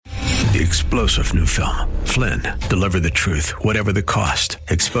the explosive new film, Flynn, Deliver the Truth, Whatever the Cost,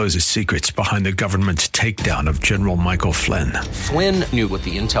 exposes secrets behind the government's takedown of General Michael Flynn. Flynn knew what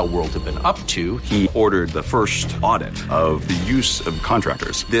the intel world had been up to. He ordered the first audit of the use of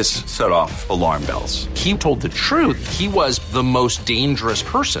contractors. This set off alarm bells. He told the truth. He was the most dangerous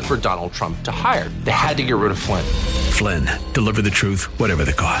person for Donald Trump to hire. They had to get rid of Flynn. Flynn, Deliver the Truth, Whatever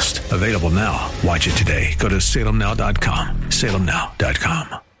the Cost. Available now. Watch it today. Go to salemnow.com.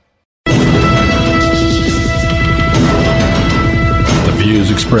 salemnow.com. The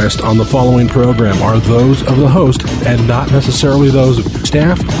views expressed on the following program are those of the host and not necessarily those of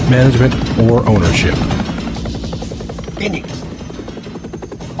staff, management, or ownership. Phoenix.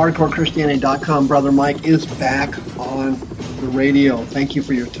 HardcoreChristianity.com. Brother Mike is back on the radio. Thank you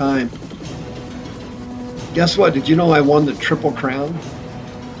for your time. Guess what? Did you know I won the Triple Crown?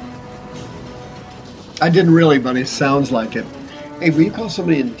 I didn't really, but it sounds like it. Hey, will you call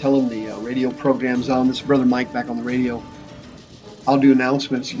somebody and tell them the radio program's on? This is Brother Mike back on the radio. I'll do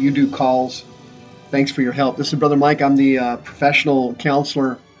announcements. You do calls. Thanks for your help. This is Brother Mike. I'm the professional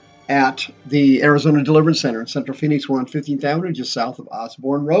counselor at the Arizona Deliverance Center in Central Phoenix. We're on 15th Avenue, just south of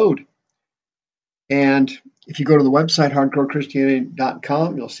Osborne Road. And if you go to the website,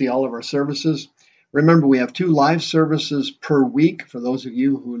 hardcorechristianity.com, you'll see all of our services. Remember, we have 2 live services per week for those of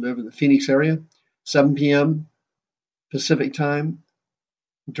you who live in the Phoenix area, 7 p.m. Pacific time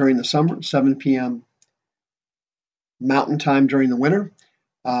during the summer, 7 p.m. Mountain time during the winter.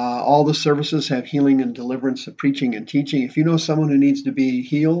 All the services have healing and deliverance, preaching and teaching. If you know someone who needs to be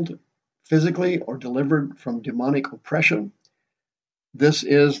healed physically or delivered from demonic oppression, this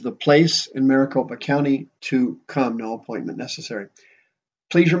is the place in Maricopa County to come. No appointment necessary.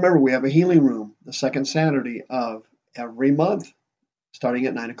 Please remember, we have a healing room the second Saturday of every month, starting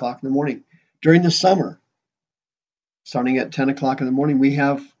at 9 o'clock in the morning. During the summer, starting at 10 o'clock in the morning, we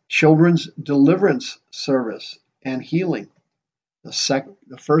have children's deliverance service and healing. The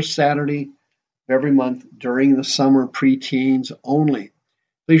first Saturday of every month during the summer, preteens only.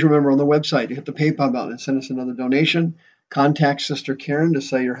 Please remember, on the website, you hit the PayPal button and send us another donation. Contact Sister Karen to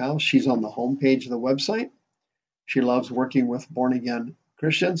sell your house. She's on the homepage of the website. She loves working with born-again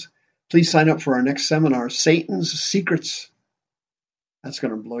Christians. Please sign up for our next seminar, Satan's Secrets. That's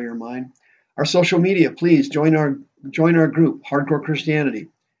going to blow your mind. Our social media, please join our group, Hardcore Christianity.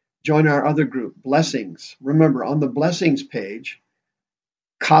 Join our other group, Blessings. Remember, on the Blessings page,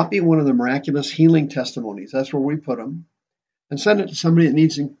 copy one of the miraculous healing testimonies. That's where we put them. And send it to somebody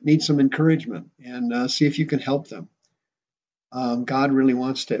that needs some encouragement, and see if you can help them. God really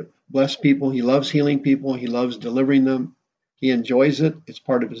wants to bless people. He loves healing people. He loves delivering them. He enjoys it. It's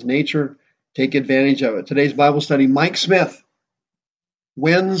part of his nature. Take advantage of it. Today's Bible study, Mike Smith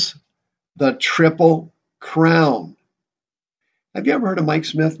wins the Triple Crown. Have you ever heard of Mike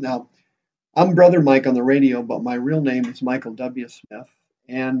Smith? Now, I'm Brother Mike on the radio, but my real name is Michael W. Smith.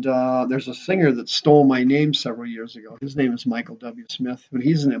 And there's a singer that stole my name several years ago. His name is Michael W. Smith, but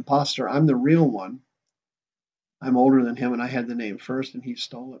he's an imposter. I'm the real one. I'm older than him, and I had the name first, and he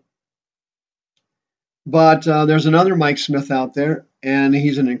stole it. But there's another Mike Smith out there, and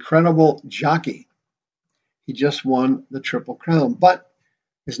he's an incredible jockey. He just won the Triple Crown. But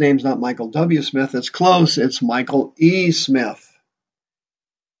his name's not Michael W. Smith. It's close. It's Michael E. Smith.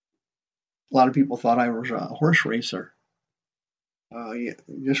 A lot of people thought I was a horse racer.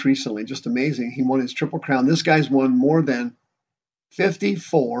 Just recently, just amazing. He won his Triple Crown. This guy's won more than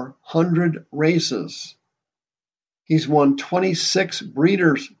 5,400 races. He's won 26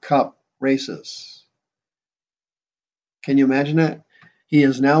 Breeders' Cup races. Can you imagine that? He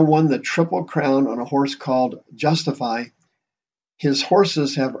has now won the Triple Crown on a horse called Justify. His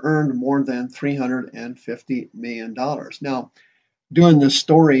horses have earned more than $350 million. Now, doing this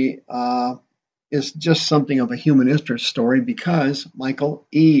story is just something of a human interest story because Michael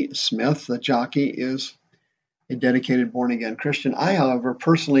E. Smith, the jockey, is a dedicated born-again Christian. I, however,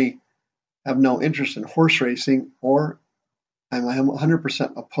 personally have no interest in horse racing, or I'm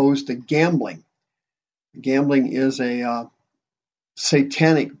 100% opposed to gambling. Gambling is a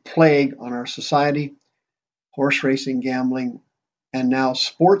satanic plague on our society. Horse racing, gambling, and now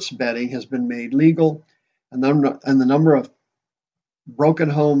sports betting has been made legal, and the number of broken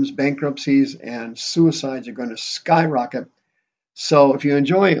homes, bankruptcies, and suicides are going to skyrocket. So if you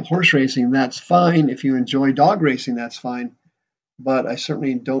enjoy horse racing, that's fine. If you enjoy dog racing, that's fine. But I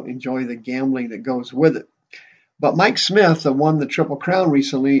certainly don't enjoy the gambling that goes with it. But Mike Smith, that won the Triple Crown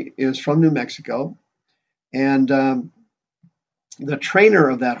recently, is from New Mexico. And the trainer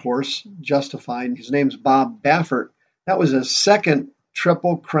of that horse, Justified, his name's Bob Baffert. That was his second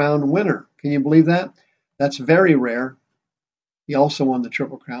Triple Crown winner. Can you believe that? That's very rare. He also won the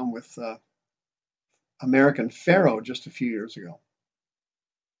Triple Crown with American Pharoah just a few years ago.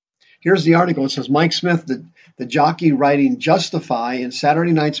 Here's the article. It says, Mike Smith, the jockey riding Justify in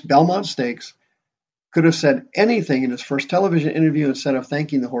Saturday night's Belmont Stakes, could have said anything in his first television interview instead of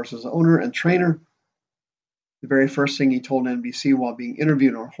thanking the horse's owner and trainer. The very first thing he told NBC while being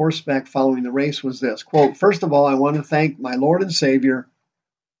interviewed on horseback following the race was this, quote, "First of all, I want to thank my Lord and Savior,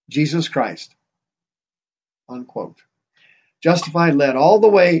 Jesus Christ," unquote. Justify led all the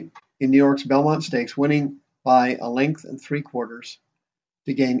way in New York's Belmont Stakes, winning by a length and 3/4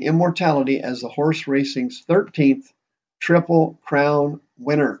 to gain immortality as the horse racing's 13th Triple Crown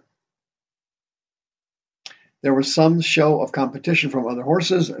winner. There was some show of competition from other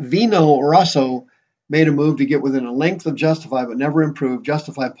horses. Vino Rosso made a move to get within a length of Justify, but never improved.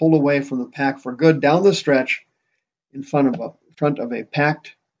 Justify pulled away from the pack for good down the stretch in front of a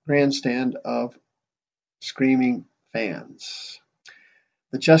packed grandstand of screaming fans.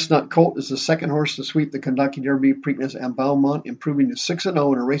 The Chestnut Colt is the second horse to sweep the Kentucky Derby, Preakness, and Belmont, improving to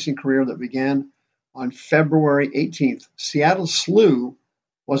 6-0 in a racing career that began on February 18th. Seattle Slew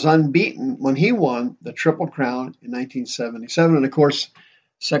was unbeaten when he won the Triple Crown in 1977, and of course,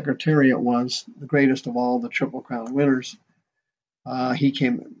 Secretariat was the greatest of all the Triple Crown winners.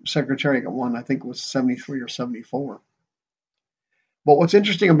 Secretariat won, I think it was 73 or 74. But what's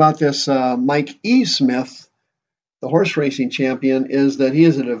interesting about this Mike E. Smith, the horse racing champion, is that he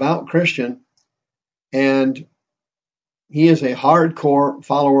is a devout Christian and he is a hardcore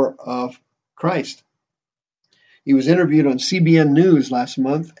follower of Christ. He was interviewed on CBN News last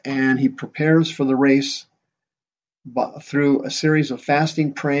month, and he prepares for the race through a series of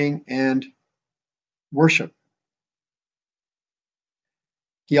fasting, praying, and worship.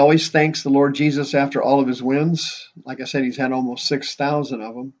 He always thanks the Lord Jesus after all of his wins. Like I said, he's had almost 6,000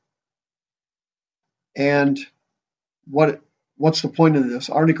 of them. And what's the point of this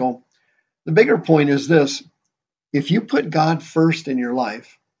article? The bigger point is this: if you put God first in your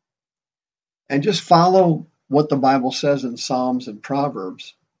life and just follow what the Bible says in Psalms and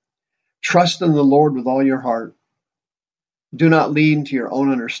Proverbs, trust in the Lord with all your heart, do not lean to your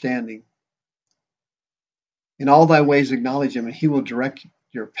own understanding, in all thy ways acknowledge him, and he will direct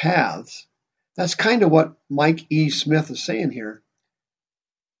your paths. That's kind of what Mike E. Smith is saying here.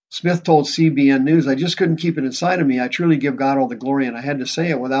 Smith told CBN News, "I just couldn't keep it inside of me. I truly give God all the glory, and I had to say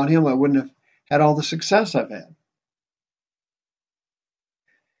it. Without him, I wouldn't have had all the success I've had."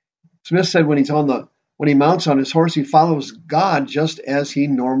 Smith said when he mounts on his horse, he follows God just as he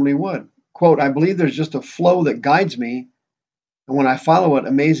normally would. Quote, "I believe there's just a flow that guides me, and when I follow it,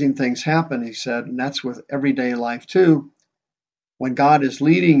 amazing things happen," he said, and that's with everyday life too. When God is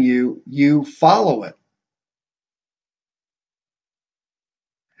leading you, you follow it.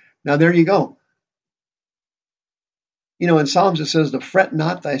 Now, there you go. You know, in Psalms it says, "To fret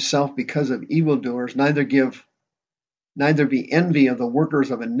not thyself because of evildoers, neither be envy of the workers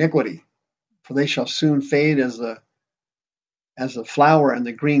of iniquity, for they shall soon fade as the flower and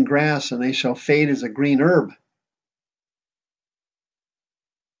the green grass, and they shall fade as a green herb."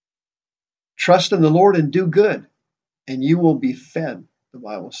 Trust in the Lord and do good, and you will be fed, the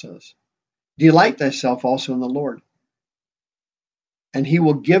Bible says. Delight thyself also in the Lord, and he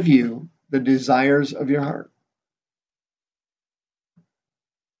will give you the desires of your heart.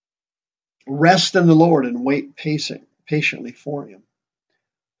 Rest in the Lord and wait patiently for him.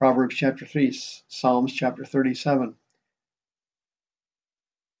 Proverbs chapter 3, Psalms chapter 37.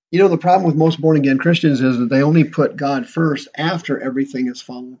 You know, the problem with most born-again Christians is that they only put God first after everything has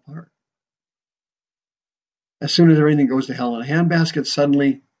fallen apart. As soon as everything goes to hell in a handbasket,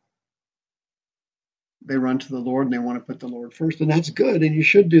 suddenly they run to the Lord and they want to put the Lord first. And that's good, and you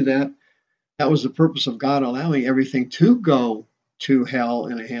should do that. That was the purpose of God allowing everything to go to hell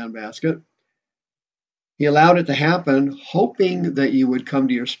in a handbasket. He allowed it to happen, hoping that you would come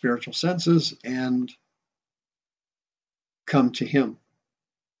to your spiritual senses and come to him.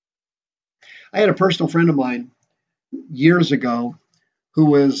 I had a personal friend of mine years ago who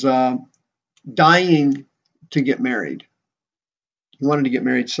was dying to get married. He wanted to get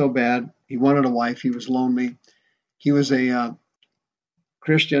married so bad. He wanted a wife. He was lonely. He was a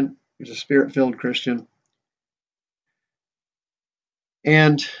Christian. He was a spirit-filled Christian.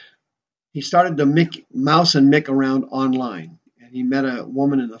 And he started to mouse and mick around online. And he met a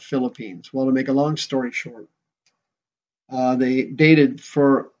woman in the Philippines. Well, to make a long story short, they dated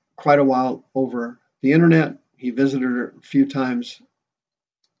for quite a while over the internet. He visited her a few times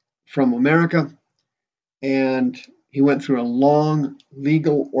from America. And he went through a long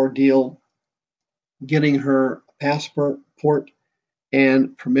legal ordeal getting her passport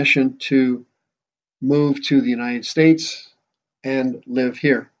and permission to move to the United States. and live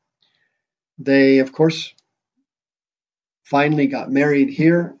here. They, of course, finally got married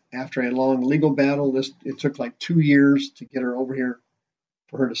here after a long legal battle. It took like 2 years to get her over here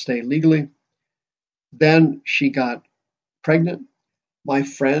for her to stay legally. Then she got pregnant. My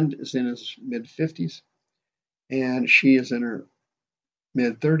friend is in his mid-50s, and she is in her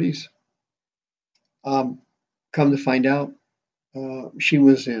mid-30s. Come to find out, she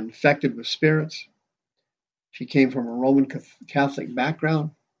was infected with spirits. She came from a Roman Catholic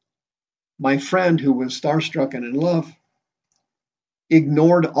background. My friend, who was starstruck and in love,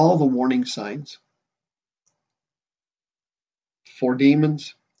 ignored all the warning signs for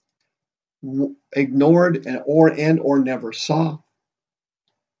demons, ignored or never saw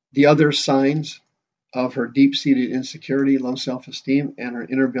the other signs of her deep-seated insecurity, low self-esteem, and her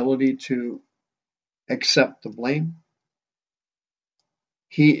inability to accept the blame.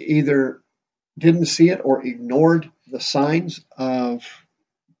 He either didn't see it or ignored the signs of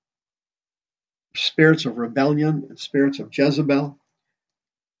spirits of rebellion and spirits of Jezebel,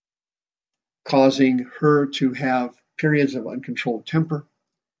 causing her to have periods of uncontrolled temper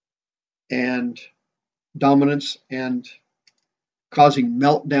and dominance, and causing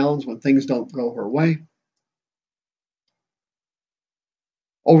meltdowns when things don't go her way.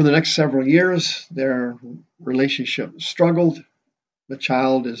 Over the next several years, their relationship struggled. The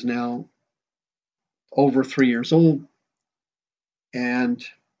child is now over 3 years old, and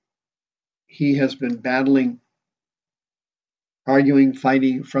he has been battling, arguing,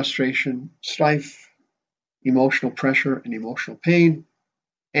 fighting, frustration, strife, emotional pressure, and emotional pain,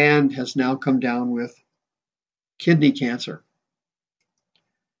 and has now come down with kidney cancer.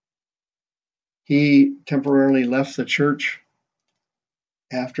 He temporarily left the church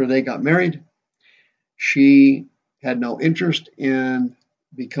after they got married. She had no interest in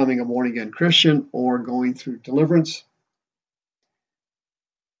becoming a born-again Christian or going through deliverance.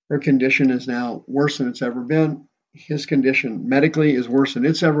 Her condition is now worse than it's ever been. His condition medically is worse than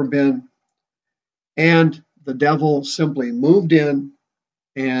it's ever been. And the devil simply moved in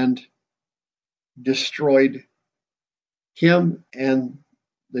and destroyed him, and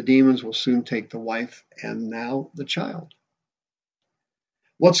the demons will soon take the wife and now the child.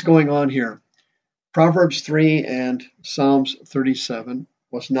 What's going on here? Proverbs 3 and Psalms 37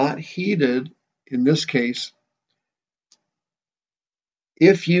 was not heeded in this case.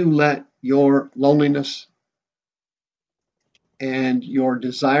 If you let your loneliness and your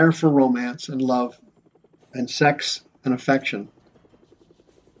desire for romance and love and sex and affection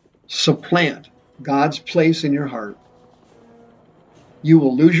supplant God's place in your heart, you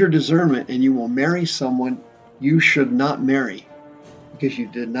will lose your discernment and you will marry someone you should not marry, because you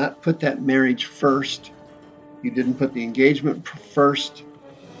did not put that marriage first. You didn't put the engagement first.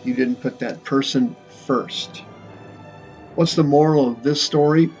 You didn't put that person first. What's the moral of this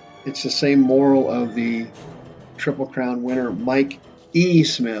story? It's the same moral of the Triple Crown winner, Mike E.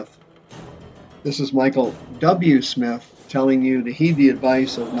 Smith. This is Michael W. Smith telling you to heed the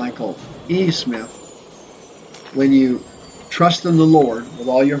advice of Michael E. Smith. When you trust in the Lord with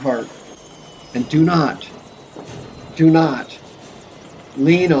all your heart, and do not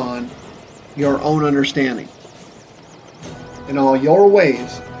lean on your own understanding. In all your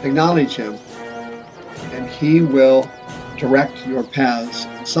ways, acknowledge Him, and He will direct your paths.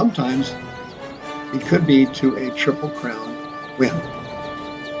 And sometimes it could be to a Triple Crown win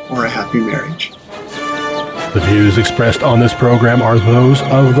or a happy marriage. The views expressed on this program are those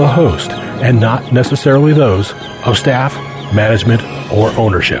of the host and not necessarily those of staff, management, or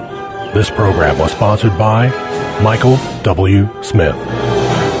ownership. This program was sponsored by Michael W. Smith.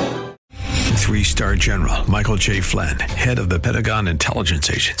 3-star General Michael J. Flynn, head of the Pentagon Intelligence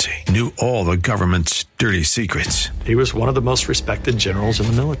Agency, knew all the government's dirty secrets. He was one of the most respected generals in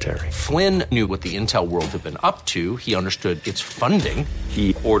the military. Flynn knew what the intel world had been up to. He understood its funding.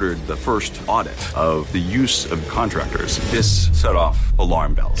 He ordered the first audit of the use of contractors. This set off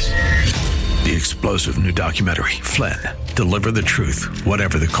alarm bells. The explosive new documentary, Flynn, Deliver the Truth,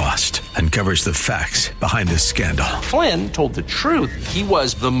 Whatever the Cost, uncovers the facts behind this scandal. Flynn told the truth. He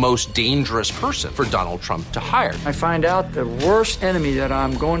was the most dangerous person for Donald Trump to hire. I find out the worst enemy that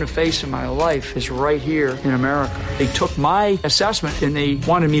I'm going to face in my life is right here in America. They took my assessment and they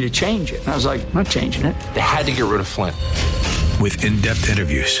wanted me to change it. And I was like, I'm not changing it. They had to get rid of Flynn. With in-depth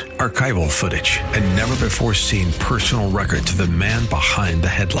interviews, archival footage, and never-before-seen personal records of the man behind the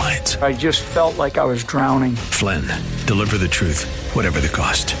headlines. I just felt like I was drowning. Flynn, Deliver the Truth, Whatever the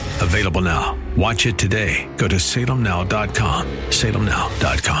Cost. Available now. Watch it today. Go to salemnow.com.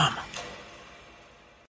 salemnow.com.